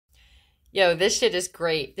Yo, this shit is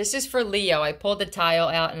great. This is for Leo. I pulled the tile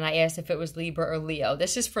out and I asked if it was Libra or Leo.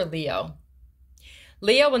 This is for Leo.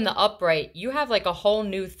 Leo in the upright, you have like a whole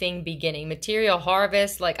new thing beginning. Material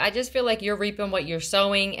harvest. Like, I just feel like you're reaping what you're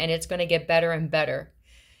sowing and it's going to get better and better.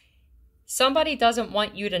 Somebody doesn't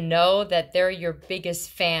want you to know that they're your biggest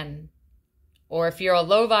fan. Or if you're a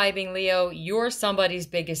low vibing Leo, you're somebody's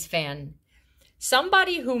biggest fan.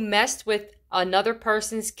 Somebody who messed with another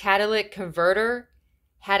person's catalytic converter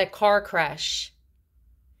had a car crash.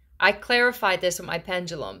 I clarified this with my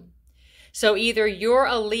pendulum. So either you're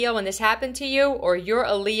a Leo and this happened to you, or you're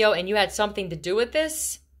a Leo and you had something to do with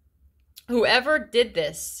this. Whoever did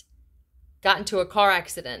this got into a car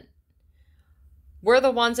accident. We're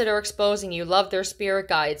the ones that are exposing you. Love their spirit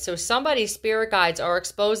guides. So somebody's spirit guides are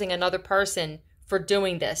exposing another person for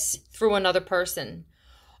doing this through another person.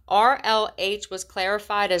 RLH was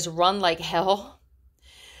clarified as run like hell.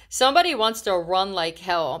 Somebody wants to run like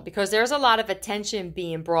hell because there's a lot of attention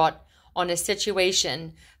being brought on a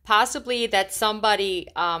situation. Possibly that somebody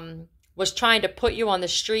was trying to put you on the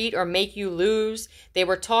street or make you lose. They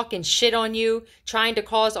were talking shit on you, trying to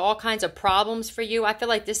cause all kinds of problems for you. I feel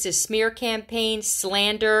like this is smear campaign,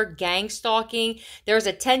 slander, gang stalking. There's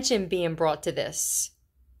attention being brought to this.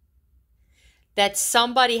 That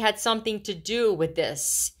somebody had something to do with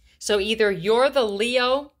this. So either you're the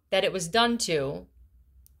Leo that it was done to,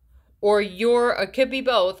 or it could be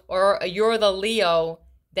both, or you're the Leo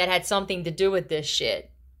that had something to do with this shit.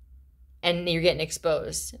 And you're getting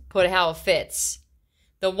exposed. Put it how it fits.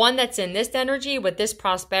 The one that's in this energy with this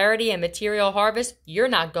prosperity and material harvest, you're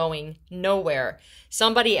not going nowhere.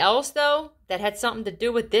 Somebody else, though, that had something to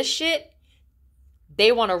do with this shit,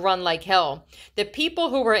 they want to run like hell. The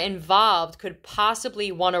people who were involved could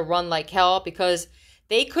possibly want to run like hell because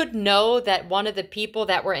they could know that one of the people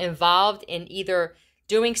that were involved in either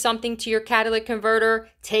doing something to your catalytic converter,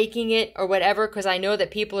 taking it, or whatever, because I know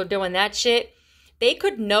that people are doing that shit. They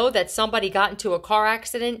could know that somebody got into a car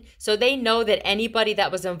accident, so they know that anybody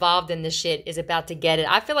that was involved in this shit is about to get it.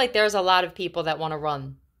 I feel like there's a lot of people that want to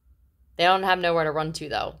run. They don't have nowhere to run to,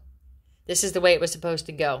 though. This is the way it was supposed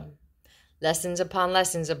to go. Lessons upon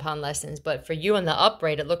lessons upon lessons. But for you in the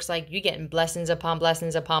upright, it looks like you're getting blessings upon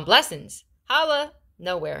blessings upon blessings. Holla!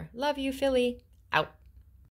 Nowhere. Love you, Philly. Out.